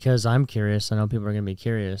just because I'm curious, I know people are going to be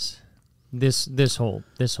curious. This whole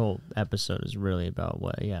episode is really about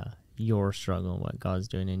your struggle and what God's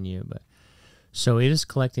doing in you. But so it is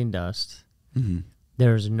collecting dust. Mm-hmm.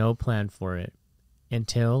 There's no plan for it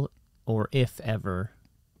until or if ever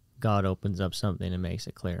God opens up something and makes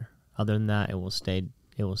it clear. Other than that, it will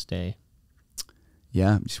stay.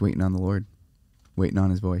 Yeah, I'm just waiting on the Lord, waiting on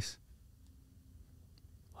his voice.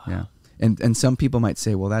 Wow. Yeah. And some people might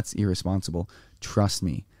say, well, that's irresponsible. Trust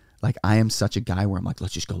me. Like, I am such a guy where I'm like,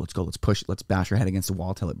 let's just go, let's push it, let's bash our head against the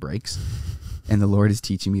wall till it breaks. And the Lord is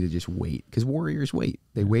teaching me to just wait, because warriors wait.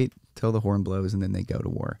 They wait till the horn blows, and then they go to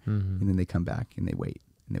war. Mm-hmm. And then they come back, and they wait,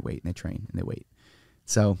 and they wait, and they train, and they wait.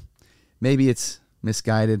 So maybe it's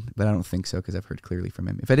misguided, but I don't think so, because I've heard clearly from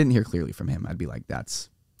him. If I didn't hear clearly from him, I'd be like,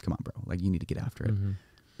 come on, bro. Like, you need to get after it. Mm-hmm.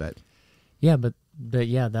 But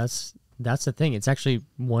yeah, that's the thing. It's actually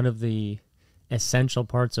one of the essential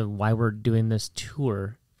parts of why we're doing this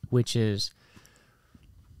tour, which is,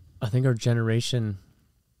 I think our generation,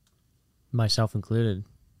 myself included,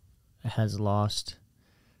 has lost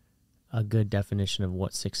a good definition of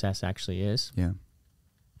what success actually is. Yeah.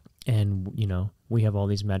 And, we have all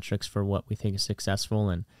these metrics for what we think is successful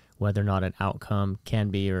and whether or not an outcome can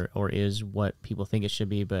be or is what people think it should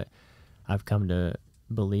be. But I've come to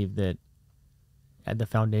believe that at the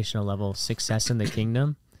foundational level, success in the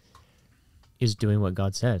kingdom is doing what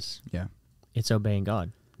God says. Yeah. It's obeying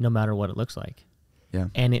God, no matter what it looks like. Yeah.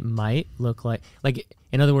 And it might look like,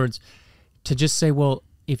 in other words, to just say, well,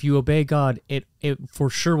 if you obey God, it for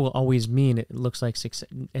sure will always mean it looks like success.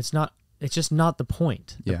 It's just not the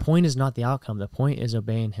point. The point is not the outcome. The point is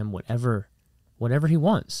obeying him whatever he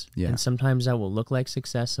wants. Yeah. And sometimes that will look like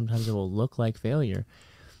success. Sometimes it will look like failure.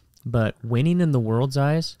 But winning in the world's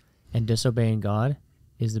eyes and disobeying God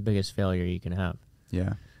is the biggest failure you can have.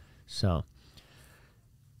 Yeah. So,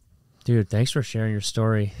 dude, thanks for sharing your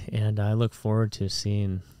story. And I look forward to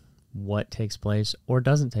seeing what takes place or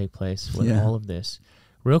doesn't take place with all of this.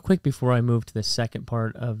 Real quick before I move to the second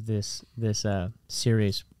part of this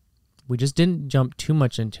series, we just didn't jump too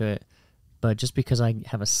much into it, but just because I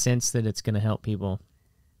have a sense that it's going to help people,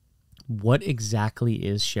 what exactly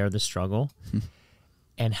is Share the Struggle,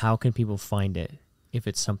 and how can people find it if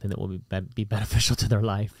it's something that will be beneficial to their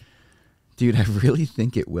life? Dude, I really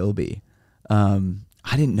think it will be. I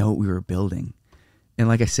didn't know what we were building. And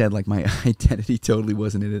like I said, like, my identity totally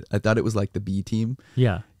wasn't in it. I thought it was like the B team.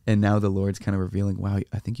 Yeah. And now the Lord's kind of revealing, wow,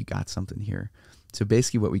 I think you got something here. So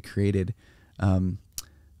basically what we created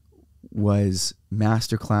was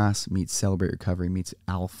Masterclass meets Celebrate Recovery meets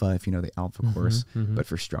Alpha, if you know the Alpha course, but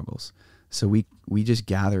for struggles. So we just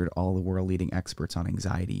gathered all the world-leading experts on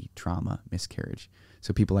anxiety, trauma, miscarriage.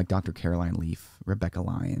 So people like Dr. Caroline Leaf, Rebecca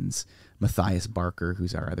Lyons, Matthias Barker,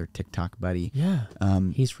 who's our other TikTok buddy. Yeah,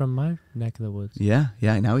 he's from my neck of the woods. Yeah,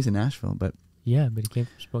 now he's in Nashville, but... Yeah, but he came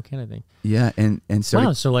from Spokane, I think. Yeah, and started...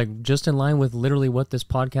 Wow, so like just in line with literally what this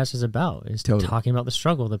podcast is about, is talking about the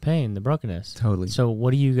struggle, the pain, the brokenness. Totally. So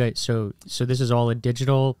what do you guys... So this is all a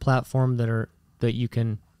digital platform that you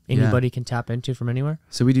can... Anybody can tap into from anywhere?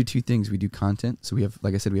 So we do two things. We do content. So we have,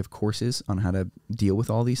 like I said, we have courses on how to deal with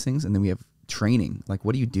all these things. And then we have training. Like,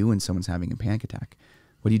 what do you do when someone's having a panic attack?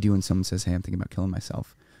 What do you do when someone says, hey, I'm thinking about killing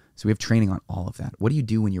myself? So we have training on all of that. What do you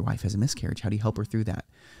do when your wife has a miscarriage? How do you help her through that?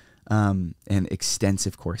 And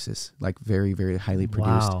extensive courses, like very, very highly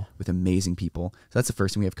produced with amazing people. So that's the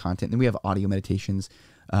first thing. We have content. And then we have audio meditations,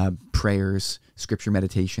 prayers, scripture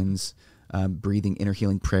meditations, breathing, inner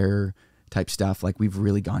healing prayer type stuff. Like, we've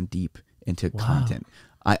really gone deep into content.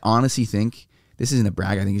 I honestly think, this isn't a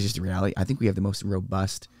brag, I think it's just a reality. I think we have the most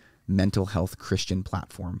robust mental health Christian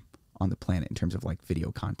platform on the planet in terms of like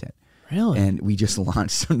video content. Really? And we just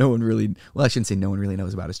launched, so no one really, well, I shouldn't say no one really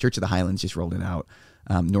knows about us. Church of the Highlands just rolled it out.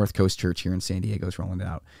 North Coast Church here in San Diego is rolling it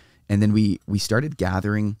out. And then we started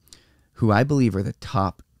gathering who I believe are the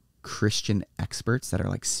top Christian experts that are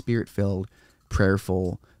like spirit-filled,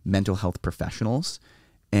 prayerful, mental health professionals,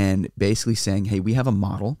 and basically saying, hey, we have a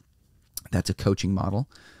model that's a coaching model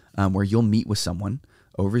where you'll meet with someone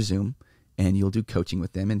over Zoom and you'll do coaching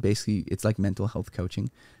with them. And basically it's like mental health coaching.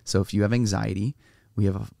 So if you have anxiety, we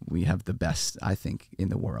have the best, I think, in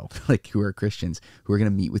the world, like, who are Christians, who are going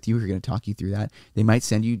to meet with you, who are going to talk you through that. They might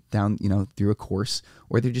send you down, through a course,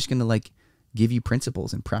 or they're just going to like give you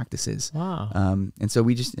principles and practices. Wow. And so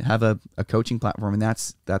we just have a coaching platform, and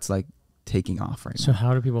that's like taking off right now. So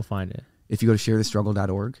how do people find it? If you go to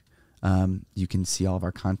sharethestruggle.org, You can see all of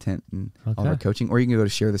our content and all of our coaching, or you can go to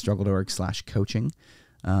sharethestruggle.org/coaching.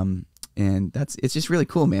 And it's just really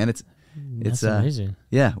cool, man. It's amazing.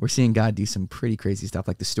 Yeah, we're seeing God do some pretty crazy stuff.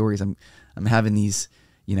 Like the stories, I'm having these,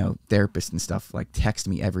 therapists and stuff like text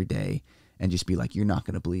me every day and just be like, "You're not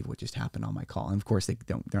going to believe what just happened on my call." And of course they're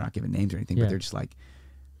not giving names or anything, but they're just like,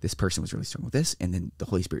 "This person was really struggling with this," and then the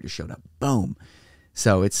Holy Spirit just showed up. Boom.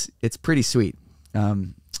 So it's pretty sweet.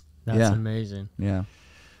 That's amazing. Yeah.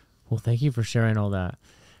 Well, thank you for sharing all that.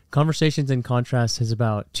 Conversations in Contrast is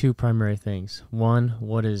about two primary things. One,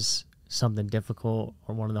 what is something difficult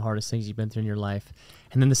or one of the hardest things you've been through in your life?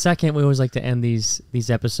 And then the second, we always like to end these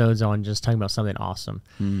episodes on just talking about something awesome.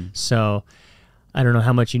 So I don't know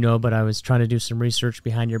how much you know, but I was trying to do some research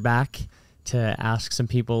behind your back to ask some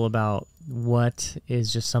people about what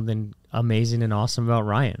is just something amazing and awesome about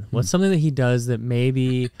Ryan. What's something that he does that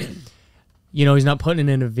maybe, he's not putting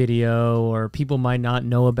it in a video, or people might not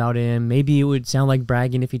know about him. Maybe it would sound like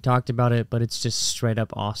bragging if he talked about it, but it's just straight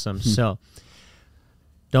up awesome. So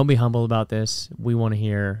don't be humble about this. We want to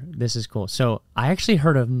hear. This is cool. So I actually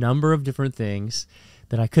heard a number of different things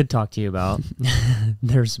that I could talk to you about.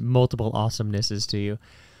 There's multiple awesomenesses to you.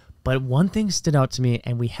 But one thing stood out to me,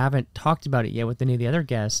 and we haven't talked about it yet with any of the other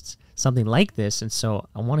guests, something like this, and so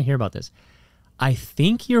I want to hear about this. I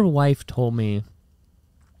think your wife told me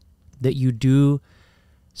that you do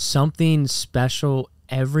something special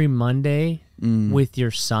every Monday with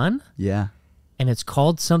your son. Yeah. And it's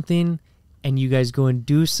called something, and you guys go and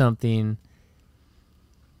do something.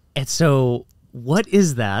 And so what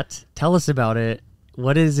is that? Tell us about it.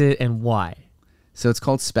 What is it and why? So it's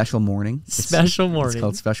called Special Morning. Special Morning. It's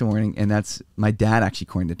called Special Morning, and that's my dad actually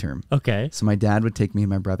coined the term. Okay. So my dad would take me and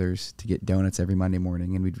my brothers to get donuts every Monday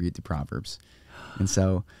morning, and we'd read the Proverbs. And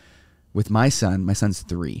so with my son's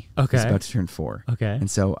 3. Okay. He's about to turn 4. Okay.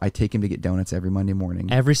 And so I take him to get donuts every Monday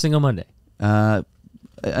morning. Every single Monday?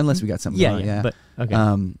 Unless we got something going on. Yeah. But, okay.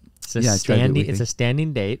 It's a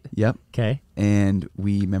standing date. Yep. Okay. And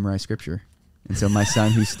we memorize scripture. And so my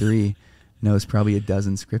son, who's 3, knows probably a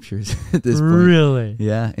dozen scriptures at this point. Really?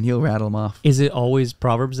 Yeah, and he'll rattle them off. Is it always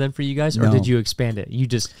Proverbs then for you guys, or did you expand it? You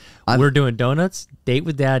just, we're doing donuts, date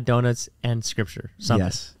with dad, donuts, and scripture.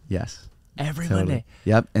 Something. Yes. Every Monday.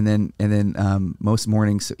 Yep, and then most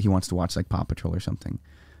mornings he wants to watch like Paw Patrol or something,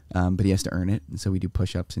 but he has to earn it, and so we do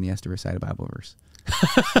push-ups, and he has to recite a Bible verse.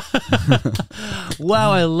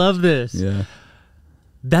 Wow, I love this. Yeah.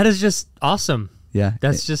 That is just awesome. Yeah.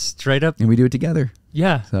 That's just straight up. And we do it together.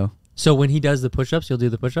 Yeah. So when he does the push-ups, you'll do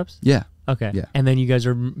the push-ups? Yeah. Okay. Yeah. And then you guys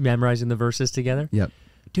are memorizing the verses together? Yep.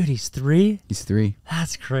 Dude, he's 3? He's 3.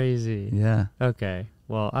 That's crazy. Yeah. Okay.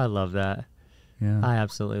 Well, I love that. Yeah. I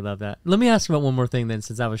absolutely love that. Let me ask about one more thing then,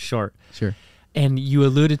 since that was short. Sure. And you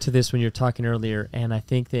alluded to this when you were talking earlier, and I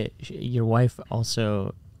think that your wife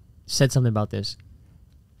also said something about this.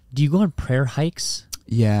 Do you go on prayer hikes?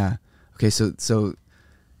 Yeah. Okay, so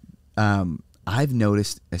I've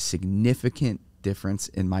noticed a significant difference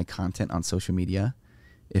in my content on social media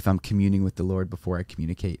if I'm communing with the Lord before I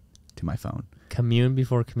communicate to my phone. Commune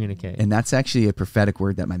before communicate. And that's actually a prophetic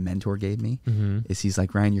word that my mentor gave me. Is he's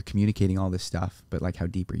like, Ryan, you're communicating all this stuff, but like, how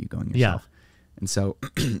deep are you going yourself? Yeah. And so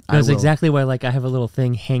that's exactly why, like, I have a little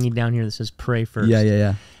thing hanging down here that says pray first.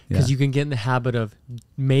 Yeah. Because you can get in the habit of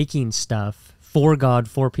making stuff for God,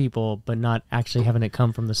 for people, but not actually having it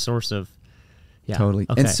come from the source of. Yeah. Totally.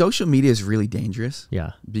 Okay. And social media is really dangerous.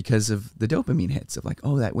 Yeah. Because of the dopamine hits of like,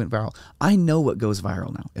 oh, that went viral. I know what goes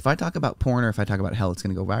viral now. If I talk about porn or if I talk about hell, it's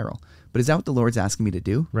going to go viral. But is that what the Lord's asking me to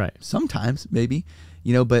do? Right. Sometimes, maybe.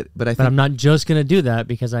 But I think. But I'm not just going to do that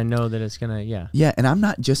because I know that it's going to, Yeah, and I'm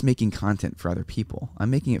not just making content for other people. I'm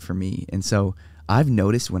making it for me. And so I've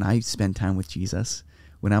noticed when I spend time with Jesus,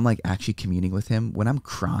 when I'm like actually communing with him, when I'm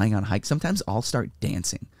crying on hikes, sometimes I'll start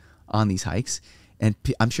dancing on these hikes. And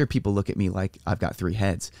I'm sure people look at me like I've got 3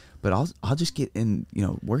 heads, but I'll just get in,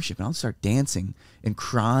 worship, and I'll start dancing and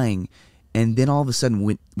crying. And then all of a sudden,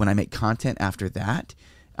 when I make content after that,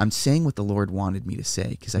 I'm saying what the Lord wanted me to say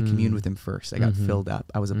because I communed with him first. I got filled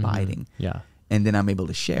up. I was abiding. Yeah. And then I'm able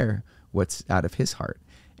to share what's out of his heart.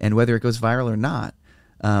 And whether it goes viral or not,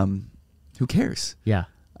 who cares? Yeah.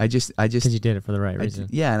 I just because you did it for the right reason.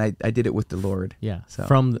 And I did it with the Lord. Yeah. So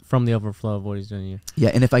from the overflow of what he's doing in you. Yeah.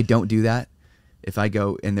 And if I don't do that, if I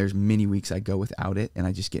go, and there's many weeks I go without it, and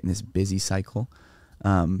I just get in this busy cycle,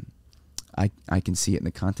 I can see it in the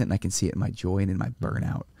content, and I can see it in my joy and in my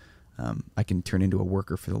burnout. I can turn into a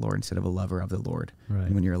worker for the Lord instead of a lover of the Lord. Right.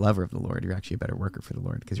 And when you're a lover of the Lord, you're actually a better worker for the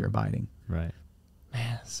Lord because you're abiding. Right.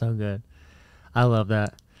 Man, so good. I love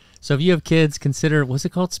that. So if you have kids, consider, what's it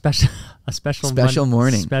called? Special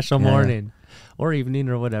morning. Special morning or evening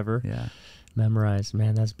or whatever. Yeah. Memorized,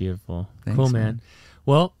 man. That's beautiful. Thanks, Cool, man.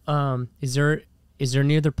 Well, is there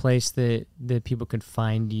any other place that people could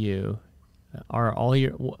find you? Are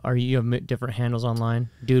you have different handles online?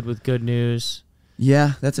 Dude with Good News.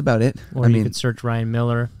 Yeah, that's about it. Or you could search Ryan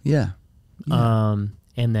Miller. Yeah. And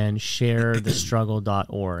then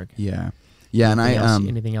sharethestruggle.org. Yeah. Yeah,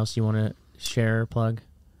 Anything else you want to share or plug?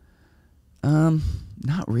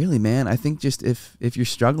 Not really, man. I think just if you're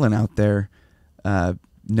struggling out there,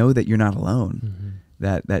 know that you're not alone.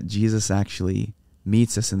 That Jesus actually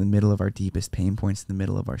meets us in the middle of our deepest pain points, in the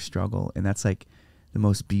middle of our struggle, and that's like the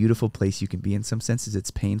most beautiful place you can be. In some senses,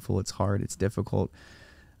 it's painful, it's hard, it's difficult,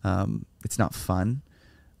 it's not fun,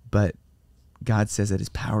 but God says that his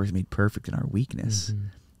power is made perfect in our weakness.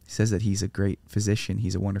 He says that he's a great physician,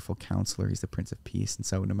 he's a wonderful counselor, he's the Prince of Peace, and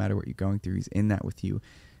so no matter what you're going through, he's in that with you,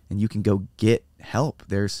 and you can go get help.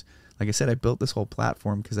 There's, like I said, I built this whole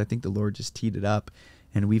platform because I think the Lord just teed it up,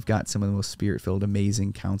 and we've got some of the most spirit-filled,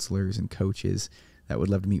 amazing counselors and coaches that would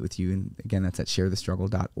love to meet with you. And again, that's at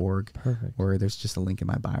sharethestruggle.org. Perfect. Or there's just a link in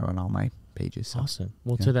my bio on all my pages. So. Awesome.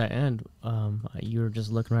 Well, to that end, you were just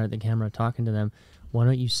looking right at the camera, talking to them. Why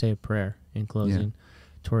don't you say a prayer in closing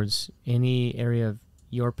towards any area of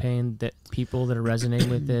your pain, that people that are resonating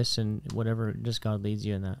with this, and whatever, just God leads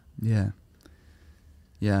you in that.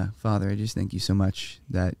 Yeah, Father, I just thank you so much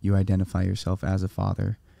that you identify yourself as a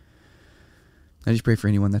father. I just pray for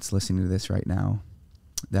anyone that's listening to this right now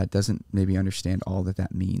that doesn't maybe understand all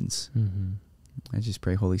that means. I just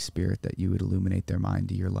pray, Holy Spirit, that you would illuminate their mind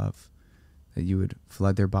to your love, that you would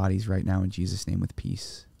flood their bodies right now in Jesus' name with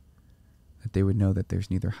peace, that they would know that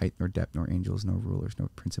there's neither height nor depth nor angels nor rulers nor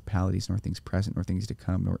principalities nor things present nor things to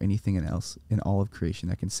come nor anything else in all of creation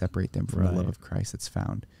that can separate them from the love of Christ that's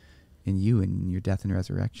found in you and in your death and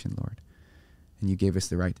resurrection, Lord. And you gave us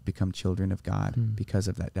the right to become children of God because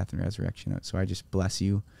of that death and resurrection. So I just bless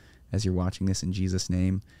you as you're watching this in Jesus'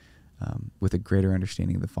 name, with a greater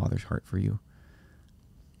understanding of the Father's heart for you.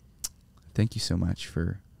 Thank you so much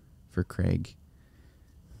for Craig.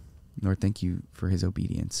 Lord, thank you for his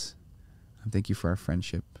obedience. Thank you for our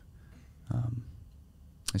friendship. I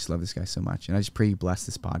just love this guy so much. And I just pray you bless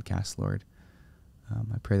this podcast, Lord.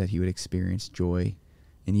 I pray that he would experience joy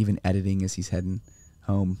and even editing as he's heading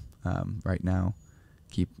home right now.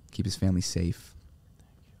 Keep his family safe.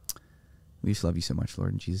 We just love you so much,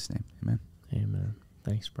 Lord, in Jesus' name. Amen. Amen.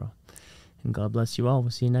 Thanks, bro. And God bless you all. We'll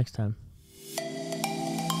see you next time.